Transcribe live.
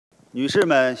女士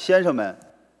们、先生们，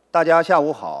大家下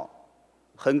午好！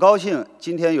很高兴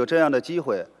今天有这样的机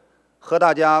会，和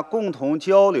大家共同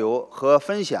交流和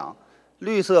分享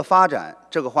绿色发展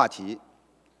这个话题。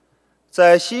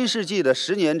在新世纪的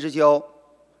10年之交，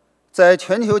在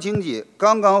全球经济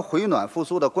刚刚回暖复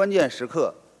苏的关键时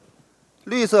刻，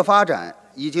绿色发展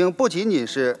已经不仅仅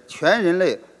是全人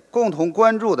类共同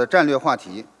关注的战略话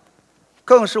题，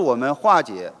更是我们化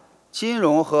解金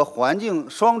融和环境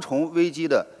双重危机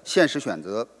的现实选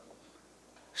择。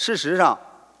事实上，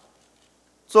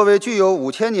作为具有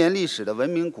5000年历史的文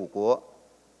明古国，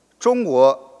中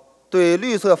国对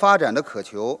绿色发展的渴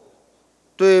求，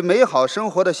对美好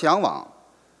生活的向往，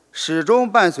始终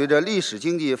伴随着历史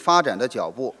经济发展的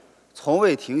脚步，从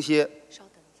未停歇。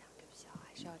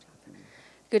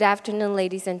Good afternoon,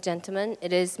 ladies and gentlemen.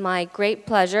 It is my great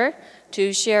pleasure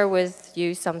to share with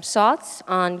you some thoughts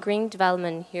on green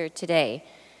development here today.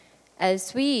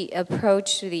 As we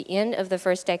approach the end of the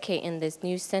first decade in this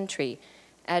new century,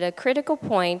 at a critical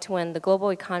point when the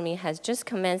global economy has just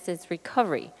commenced its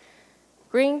recovery,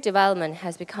 green development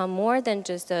has become more than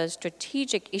just a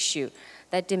strategic issue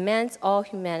that demands all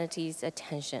humanity's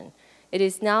attention. It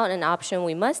is now an option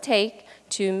we must take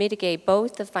to mitigate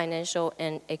both the financial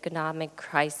and economic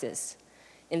crisis.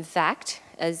 In fact,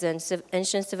 as an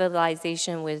ancient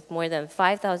civilization with more than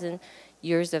 5,000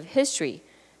 years of history,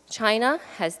 China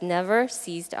has never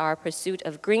ceased our pursuit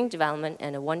of green development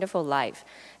and a wonderful life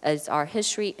as our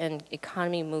history and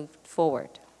economy moved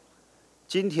forward.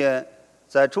 今天，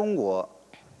在中国，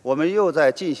我们又在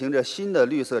进行着新的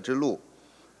绿色之路。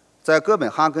在哥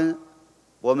本哈根，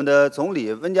我们的总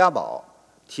理温家宝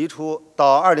提出，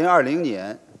到2020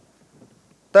年，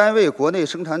单位国内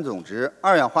生产总值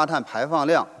二氧化碳排放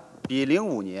量比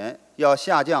05年要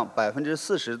下降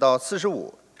40%到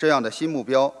45%这样的新目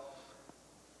标。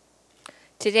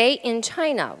Today in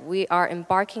China, we are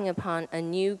embarking upon a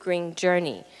new green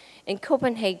journey. In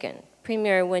Copenhagen,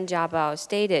 Premier Wen Jiabao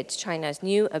stated China's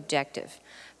new objective.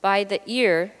 By the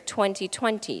year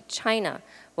 2020, China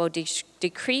will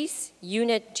decrease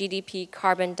unit GDP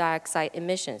carbon dioxide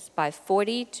emissions by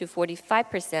 40 to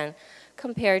 45%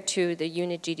 compared to the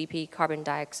unit GDP carbon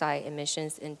dioxide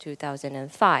emissions in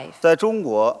 2005. 在中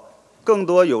国，更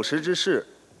多有识之士、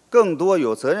更多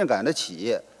有责任感的企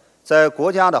业，在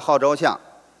国家的号召下，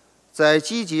在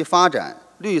积极发展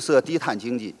绿色低碳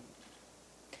经济。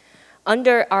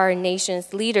Under our nation's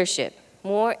leadership,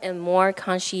 more and more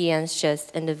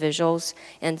conscientious individuals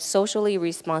and socially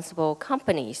responsible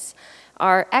companies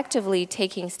are actively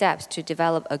taking steps to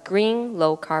develop a green,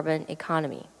 low-carbon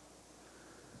economy.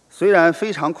 虽然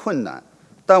非常困难，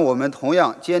但我们同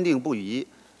样坚定不移、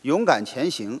勇敢前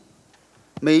行，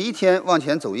每一天往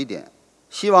前走一点。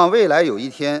希望未来有一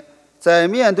天，在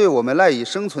面对我们赖以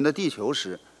生存的地球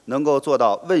时，能够做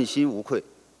到问心无愧。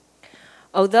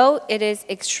Although it is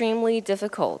extremely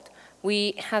difficult,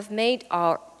 we have made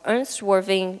our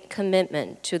unswerving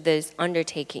commitment to this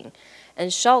undertaking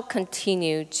and shall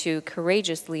continue to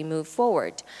courageously move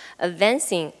forward,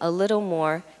 advancing a little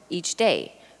more each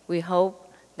day. We hope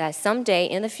that someday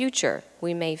in the future,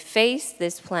 we may face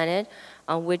this planet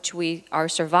on which our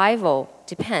survival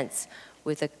depends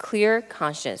with a clear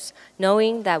conscience,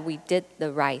 knowing that we did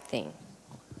the right thing.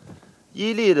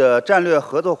 伊利的战略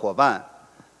合作伙伴，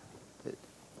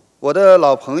我的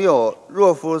老朋友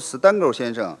若夫斯丹沟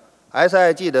先生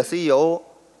 ，SIG 的 CEO，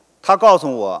 他告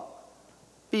诉我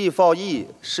 ，B4E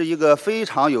是一个非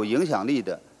常有影响力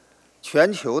的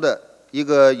全球的一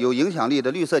个有影响力的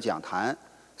绿色讲坛，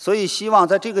所以希望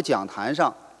在这个讲坛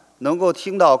上能够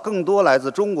听到更多来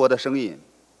自中国的声音。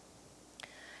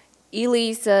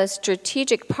Yili's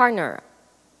strategic partner,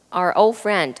 our old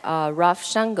friend Ralph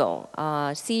Shango,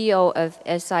 CEO of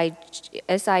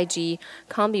SIG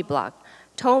Combi Block,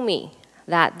 told me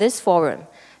that this forum,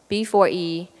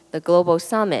 B4E, the Global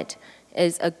Summit,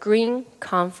 is a green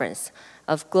conference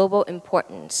of global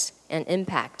importance and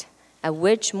impact, at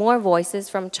which more voices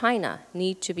from China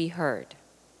need to be heard.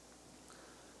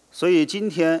 所以今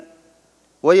天，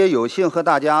我也有幸和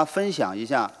大家分享一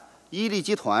下伊利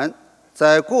集团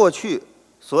在过去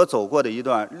所走过的一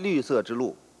段绿色之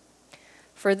路。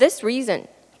For this reason,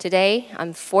 today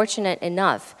I'm fortunate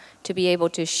enough to be able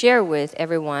to share with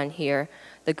everyone here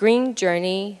the green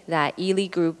journey that Yili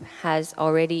Group has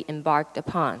already embarked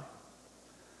upon.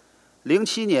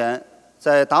 07年，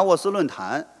在达沃斯论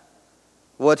坛，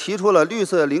我提出了绿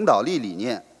色领导力理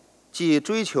念，即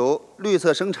追求绿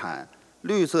色生产、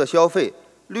绿色消费、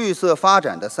绿色发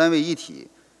展的3位一体，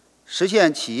实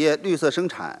现企业绿色生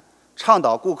产，倡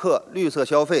导顾客绿色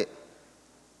消费，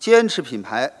坚持品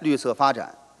牌绿色发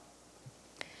展。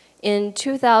In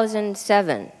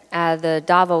 2007, at the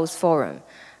Davos Forum,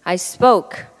 I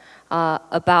spoke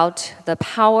about the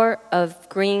power of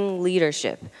green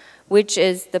leadership, which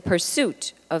is the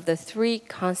pursuit of the three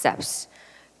concepts: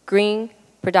 green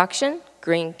production,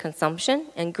 green consumption,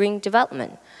 and green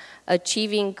development,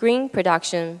 achieving green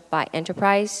production by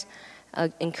enterprise,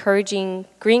 encouraging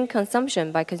green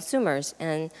consumption by consumers,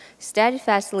 and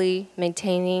steadfastly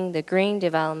maintaining the green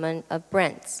development of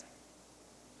brands.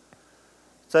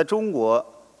 在中国，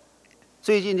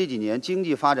最近这几年经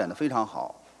济发展得非常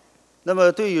好。那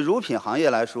么对于乳品行业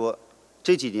来说，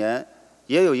这几年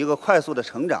也有一个快速的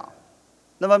成长。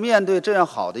那么面对这样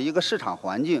好的一个市场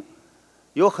环境，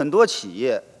有很多企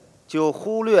业就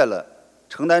忽略了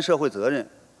承担社会责任，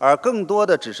而更多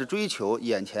的只是追求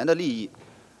眼前的利益。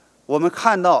我们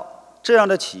看到这样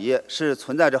的企业是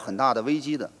存在着很大的危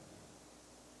机的。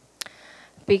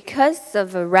Because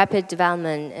of a rapid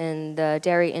development in the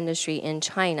dairy industry in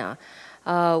China,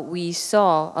 we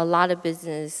saw a lot of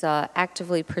business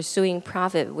actively pursuing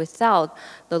profit without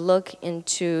the look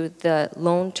into the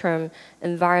long-term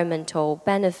environmental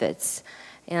benefits.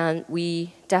 And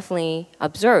we definitely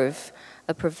observe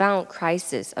a profound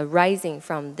crisis arising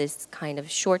from this kind of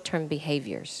short-term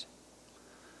behaviors.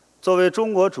 作为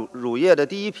中国乳业的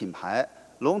第一品牌、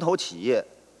龙头企业，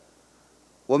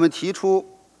我们提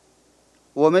出，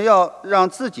我们要让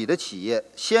自己的企业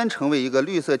先成为一个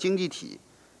绿色经济体，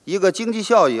一个经济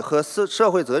效益和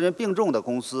社会责任并重的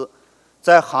公司，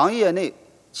在行业内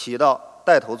起到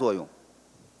带头作用。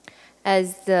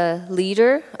As the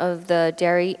leader of the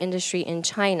dairy industry in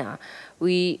China,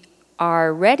 we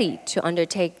are ready to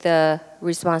undertake the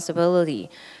responsibility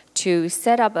to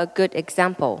set up a good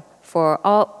example for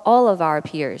all of our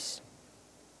peers.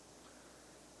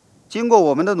 经过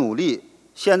我们的努力，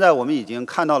现在我们已经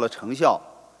看到了成效。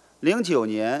09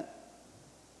年，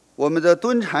我们的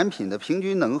吨产品的平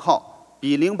均能耗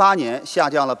比08年下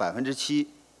降了7%。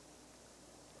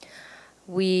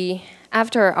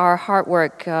After our hard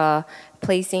work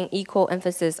placing equal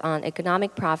emphasis on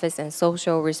economic profits and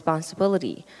social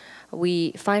responsibility,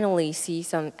 we finally see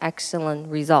some excellent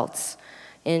results.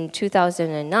 In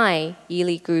 2009,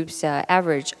 Yili Group's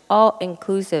average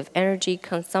all-inclusive energy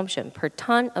consumption per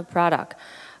ton of product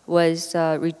was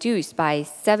reduced by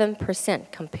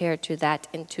 7% compared to that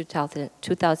in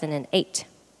 2008.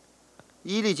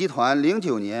 伊利集团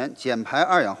09年减排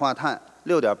二氧化碳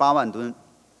6.8万吨。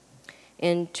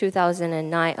In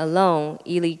 2009 alone,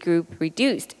 Yili Group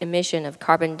reduced emission of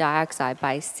carbon dioxide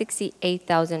by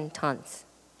 68,000 tons.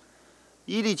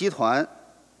 伊利集团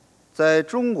在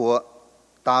中国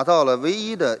打造了唯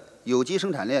一的有机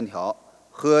生产链条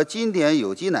和经典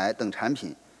有机奶等产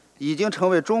品，已经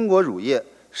成为中国乳业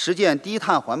实践低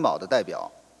碳环保的代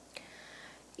表。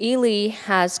Yili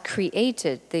has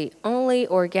created the only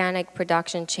organic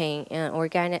production chain and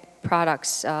organic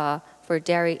products for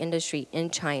dairy industry in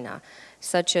China,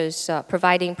 such as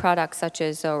providing products such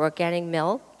as organic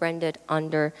milk branded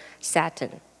under Satin.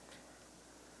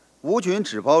 无菌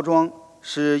纸包装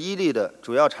是伊利的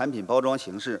主要产品包装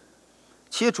形式，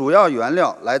其主要原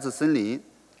料来自森林，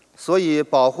所以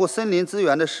保护森林资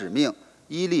源的使命，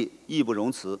伊利义不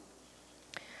容辞。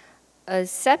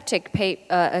Aseptic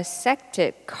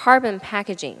carbon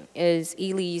packaging is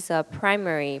Yili's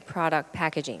primary product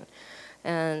packaging.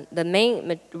 And the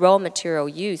main raw material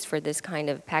used for this kind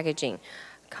of packaging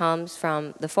comes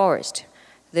from the forest.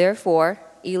 Therefore,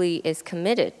 Yili is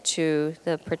committed to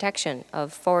the protection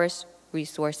of forest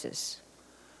resources.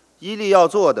 伊利要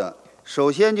做的，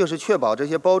首先就是确保这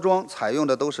些包装采用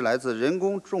的都是来自人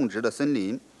工种植的森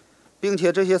林，并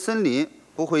且这些森林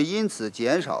不会因此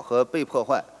减少和被破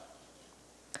坏。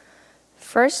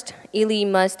First, Yili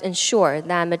must ensure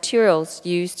that materials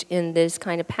used in this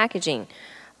kind of packaging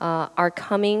are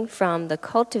coming from the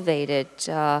cultivated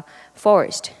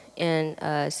forest in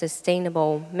a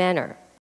sustainable manner.